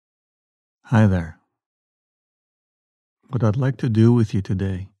Hi there. What I'd like to do with you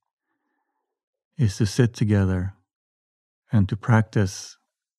today is to sit together and to practice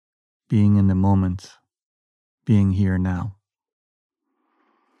being in the moment, being here now.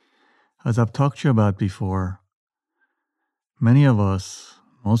 As I've talked to you about before, many of us,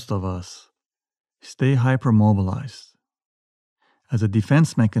 most of us, stay hypermobilized as a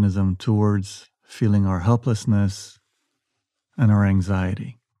defense mechanism towards feeling our helplessness and our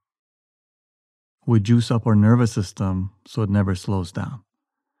anxiety. We juice up our nervous system so it never slows down.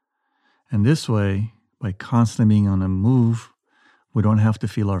 And this way, by constantly being on the move, we don't have to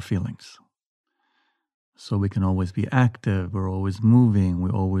feel our feelings. So we can always be active, we're always moving, we're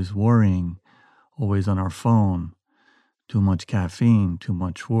always worrying, always on our phone, too much caffeine, too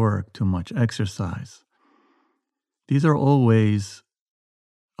much work, too much exercise. These are all ways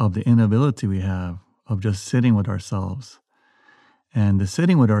of the inability we have of just sitting with ourselves. And the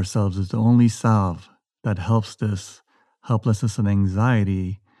sitting with ourselves is the only salve that helps this helplessness and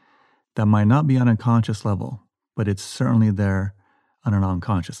anxiety that might not be on a conscious level, but it's certainly there on an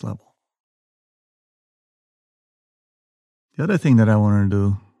unconscious level. The other thing that I wanted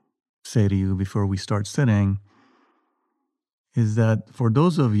to say to you before we start sitting is that for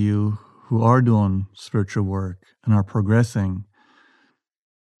those of you who are doing spiritual work and are progressing,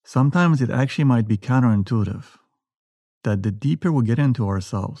 sometimes it actually might be counterintuitive that the deeper we get into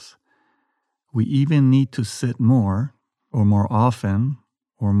ourselves, we even need to sit more or more often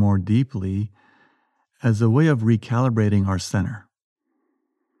or more deeply as a way of recalibrating our center.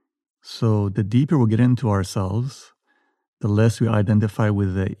 So the deeper we get into ourselves, the less we identify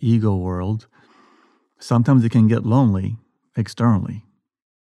with the ego world. Sometimes it can get lonely externally.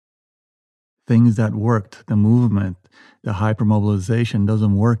 Things that worked, the movement, the hypermobilization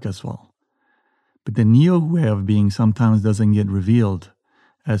doesn't work as well. But the neo way of being sometimes doesn't get revealed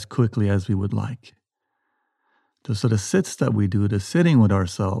as quickly as we would like. So the sits that we do, the sitting with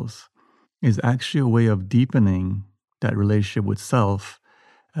ourselves, is actually a way of deepening that relationship with self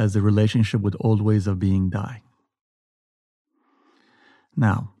as the relationship with old ways of being die.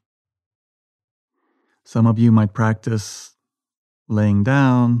 Now, some of you might practice laying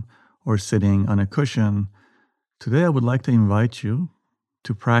down or sitting on a cushion. Today, I would like to invite you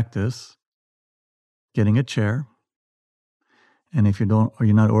to practice getting a chair. And if you're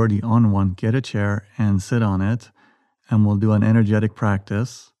not already on one, get a chair and sit on it. And we'll do an energetic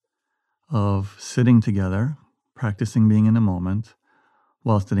practice of sitting together, practicing being in the moment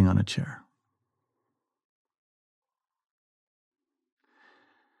while sitting on a chair.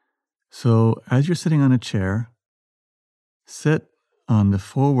 So as you're sitting on a chair, sit on the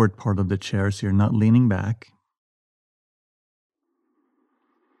forward part of the chair so you're not leaning back.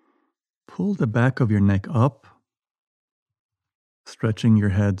 Pull the back of your neck up, stretching your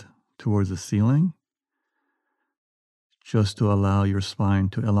head towards the ceiling, just to allow your spine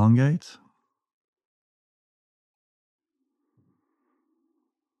to elongate.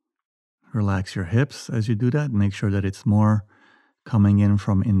 Relax your hips as you do that. Make sure that it's more coming in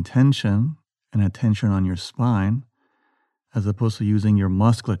from intention and attention on your spine, as opposed to using your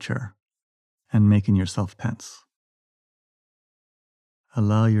musculature and making yourself tense.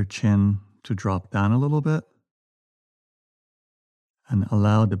 Allow your chin to drop down a little bit and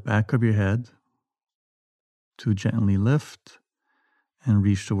allow the back of your head to gently lift and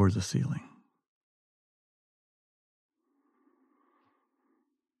reach towards the ceiling.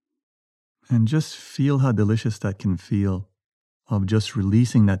 And just feel how delicious that can feel of just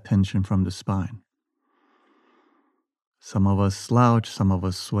releasing that tension from the spine. Some of us slouch, some of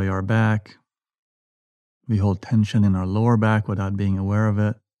us sway our back. We hold tension in our lower back without being aware of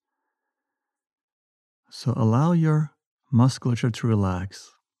it. So allow your musculature to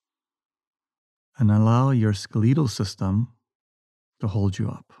relax and allow your skeletal system to hold you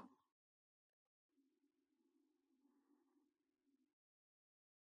up.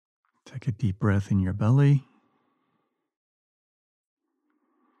 Take a deep breath in your belly.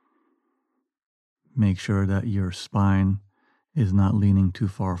 Make sure that your spine is not leaning too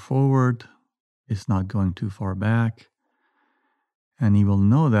far forward. It's not going too far back. And you will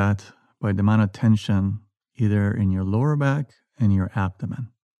know that by the amount of tension either in your lower back and your abdomen.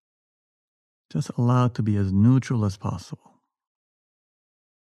 Just allow it to be as neutral as possible.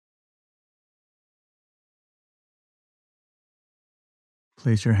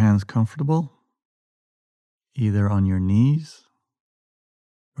 Place your hands comfortable, either on your knees,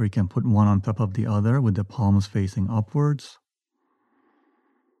 or you can put one on top of the other with the palms facing upwards.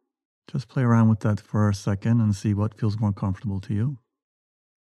 Just play around with that for a second and see what feels more comfortable to you.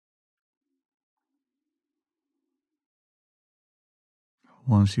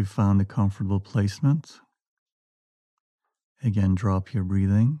 Once you've found a comfortable placement, again, drop your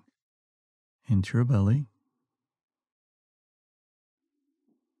breathing into your belly.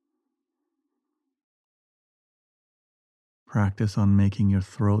 Practice on making your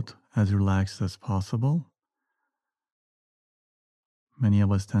throat as relaxed as possible. Many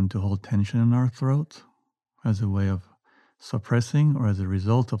of us tend to hold tension in our throat as a way of suppressing or as a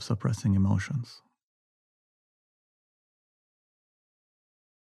result of suppressing emotions.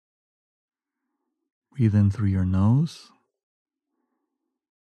 Breathe in through your nose,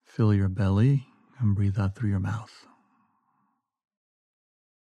 fill your belly, and breathe out through your mouth.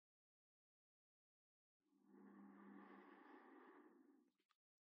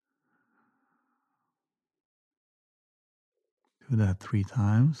 Do that 3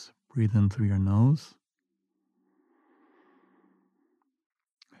 times. Breathe in through your nose,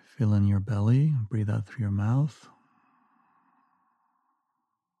 fill in your belly, breathe out through your mouth.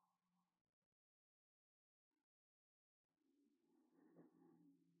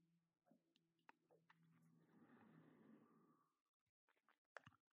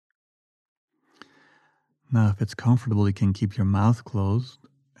 Now, if it's comfortable, you can keep your mouth closed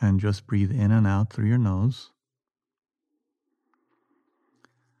and just breathe in and out through your nose.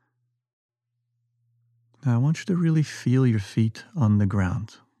 Now, I want you to really feel your feet on the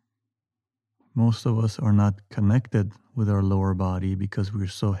ground. Most of us are not connected with our lower body because we're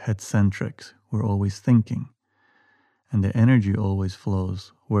so head centric. We're always thinking, and the energy always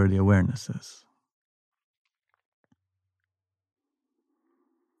flows where the awareness is.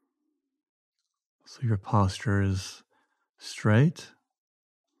 So, your posture is straight,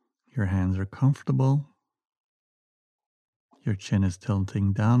 your hands are comfortable, your chin is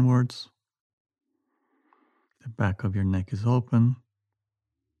tilting downwards, the back of your neck is open,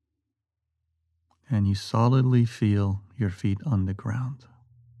 and you solidly feel your feet on the ground.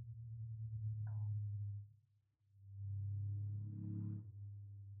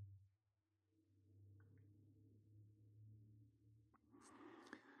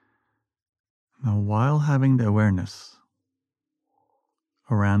 Now, while having the awareness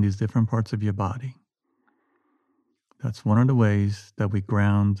around these different parts of your body, that's one of the ways that we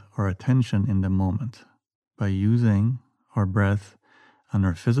ground our attention in the moment, by using our breath and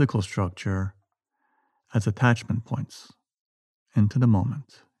our physical structure as attachment points into the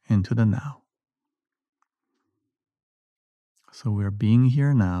moment, into the now. So we're being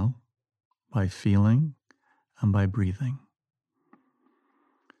here now by feeling and by breathing.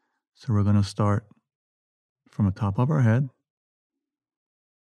 So we're going to start from the top of our head.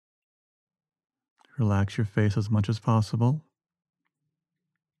 Relax your face as much as possible.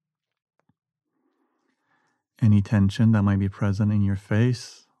 Any tension that might be present in your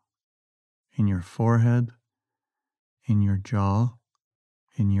face, in your forehead, in your jaw,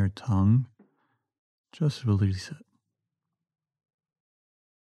 in your tongue, just release it.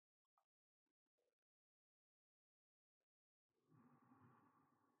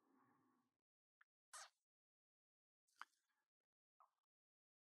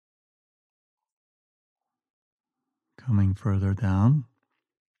 Coming further down,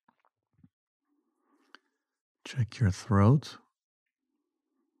 check your throat.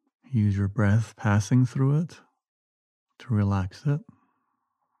 Use your breath passing through it to relax it.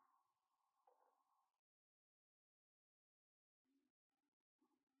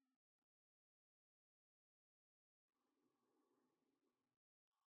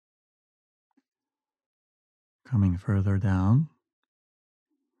 Coming further down,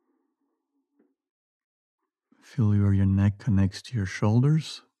 feel where your neck connects to your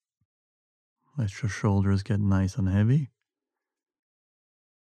shoulders. Let your shoulders get nice and heavy.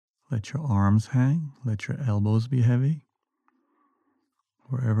 Let your arms hang. Let your elbows be heavy.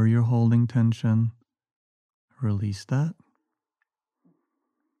 Wherever you're holding tension, release that.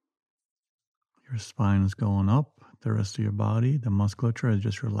 Your spine is going up. The rest of your body, the musculature is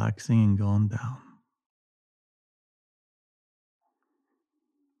just relaxing and going down.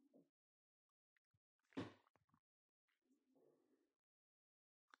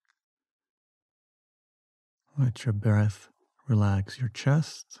 Let your breath relax your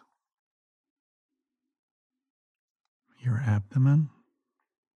chest, your abdomen,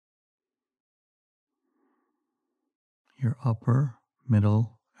 your upper,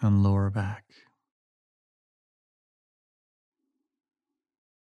 middle, and lower back.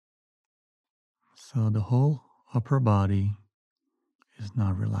 So the whole upper body is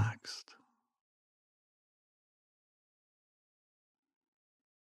now relaxed.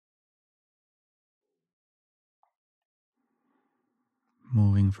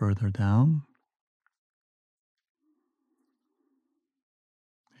 Moving further down,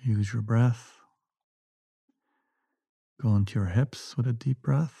 Use your breath. Go into your hips with a deep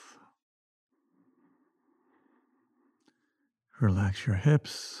breath. Relax your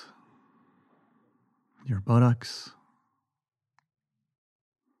hips, your buttocks,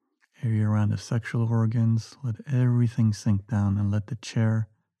 area around the sexual organs. Let everything sink down and let the chair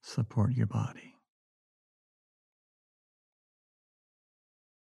support your body.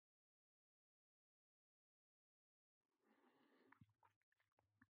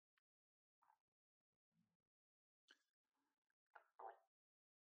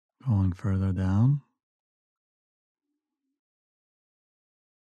 Going further down,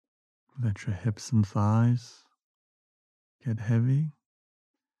 let your hips and thighs get heavy.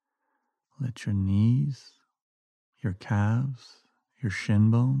 Let your knees, your calves, your shin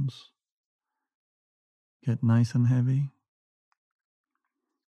bones get nice and heavy.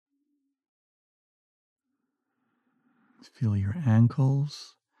 Feel your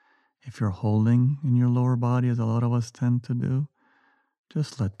ankles. If you're holding in your lower body, as a lot of us tend to do,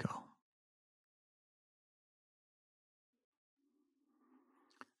 just let go.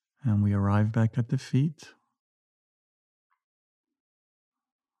 And we arrive back at the feet.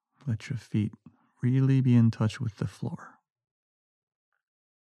 Let your feet really be in touch with the floor.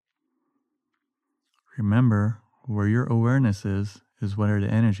 Remember, where your awareness is where the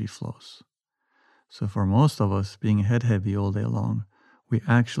energy flows. So for most of us, being head heavy all day long, we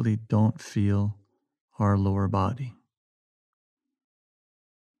actually don't feel our lower body.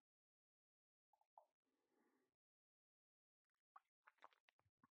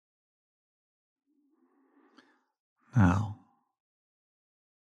 Now,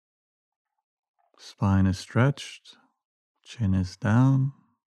 spine is stretched, chin is down,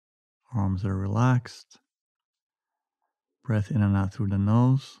 arms are relaxed. Breath in and out through the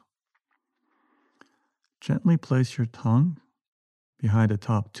nose. Gently place your tongue behind the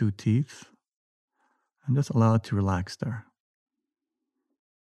top two teeth and just allow it to relax there.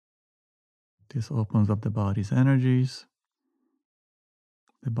 This opens up the body's energies.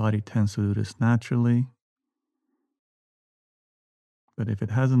 The body tends to do this naturally. But if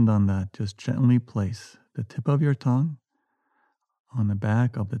it hasn't done that, just gently place the tip of your tongue on the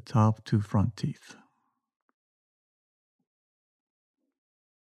back of the top two front teeth.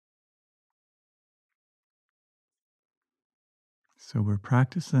 So we're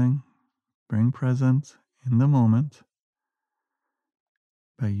practicing being present in the moment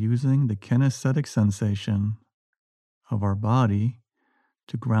by using the kinesthetic sensation of our body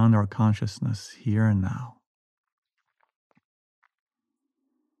to ground our consciousness here and now.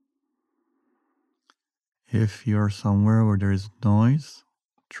 If you're somewhere where there is noise,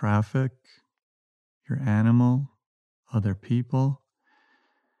 traffic, your animal, other people,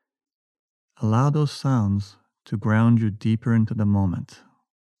 allow those sounds to ground you deeper into the moment.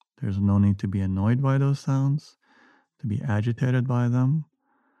 There's no need to be annoyed by those sounds, to be agitated by them.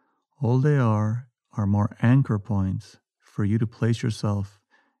 All they are more anchor points for you to place yourself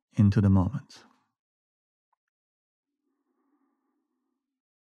into the moment.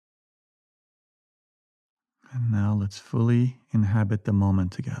 And now let's fully inhabit the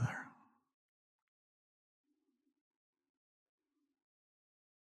moment together.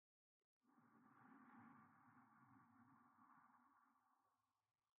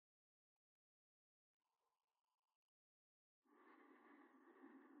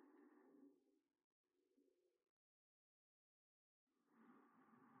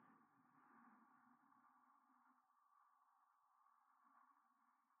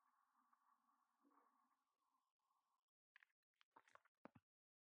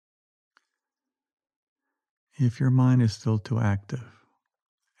 If your mind is still too active,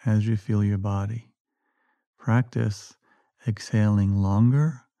 as you feel your body, practice exhaling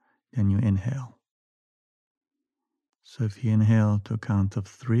longer than you inhale. So if you inhale to a count of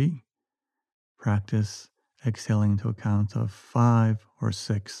 3, practice exhaling to a count of 5 or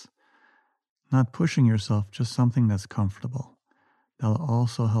 6. Not pushing yourself, just something that's comfortable. That'll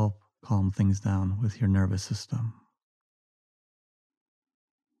also help calm things down with your nervous system.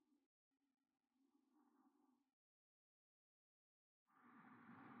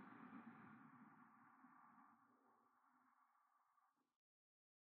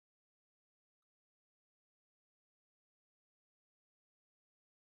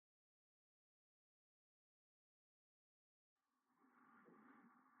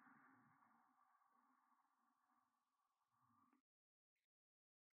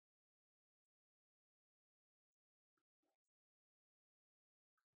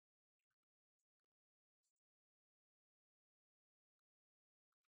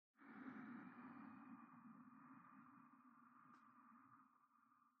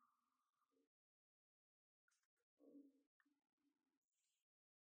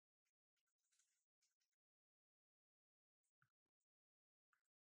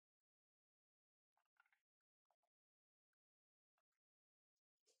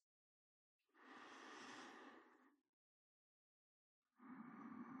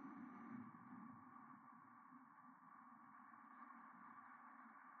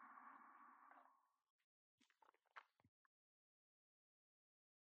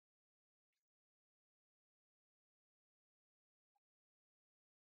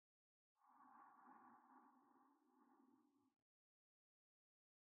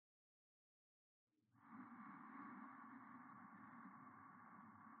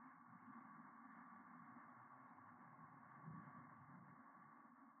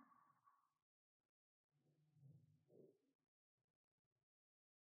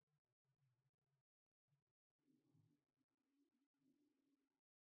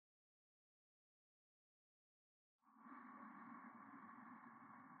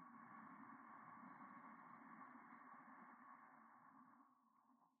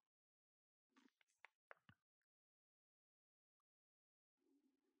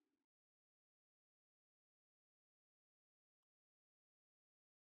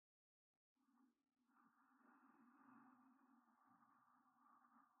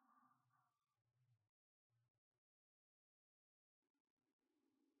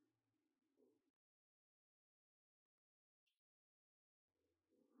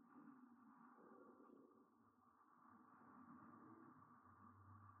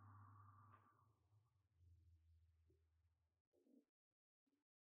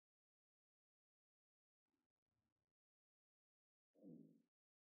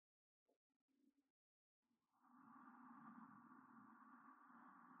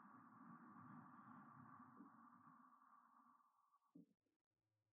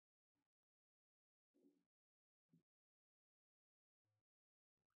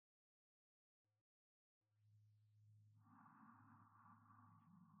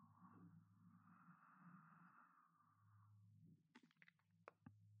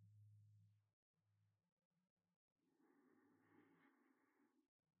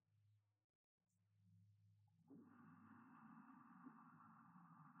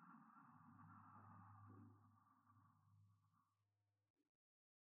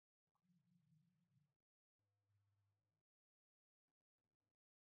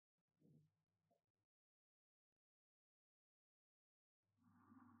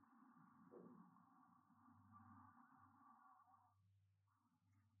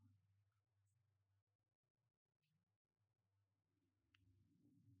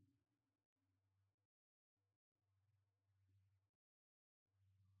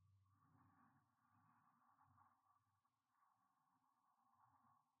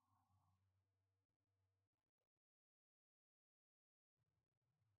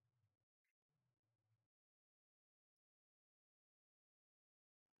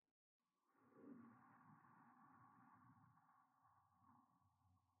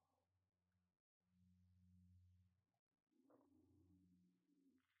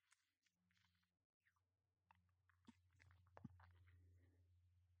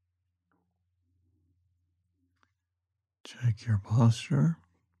 Check your posture.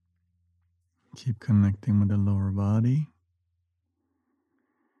 Keep connecting with the lower body.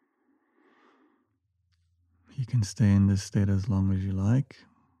 You can stay in this state as long as you like.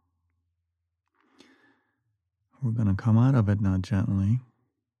 We're going to come out of it now gently.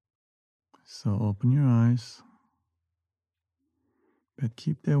 So open your eyes, but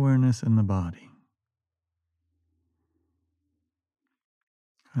keep the awareness in the body.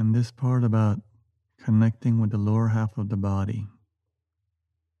 And this part about connecting with the lower half of the body,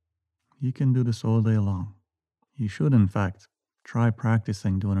 you can do this all day long. You should, in fact, try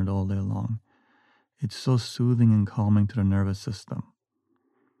practicing doing it all day long. It's so soothing and calming to the nervous system.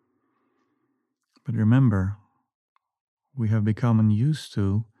 But remember, we have become used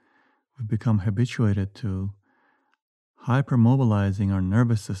to, we've become habituated to hypermobilizing our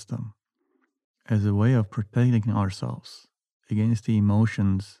nervous system as a way of protecting ourselves against the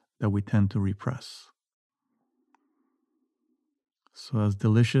emotions that we tend to repress. So as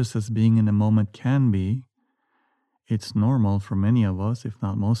delicious as being in the moment can be, it's normal for many of us, if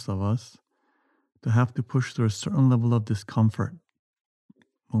not most of us, to have to push through a certain level of discomfort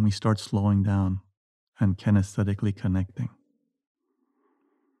when we start slowing down and kinesthetically connecting.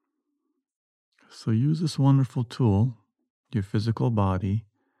 So use this wonderful tool, your physical body,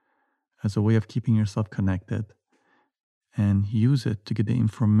 as a way of keeping yourself connected, and use it to get the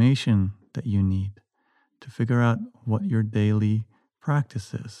information that you need to figure out what your daily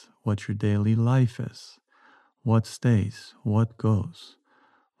practice is, what your daily life is, what stays, what goes,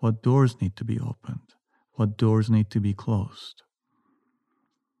 what doors need to be opened, what doors need to be closed.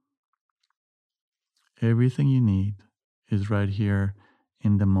 Everything you need is right here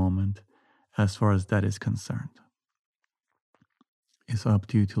in the moment as far as that is concerned. It's up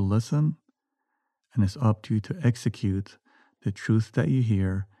to you to listen, and it's up to you to execute the truth that you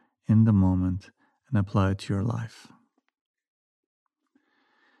hear in the moment and apply it to your life.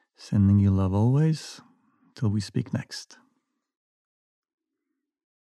 Sending you love always, till we speak next.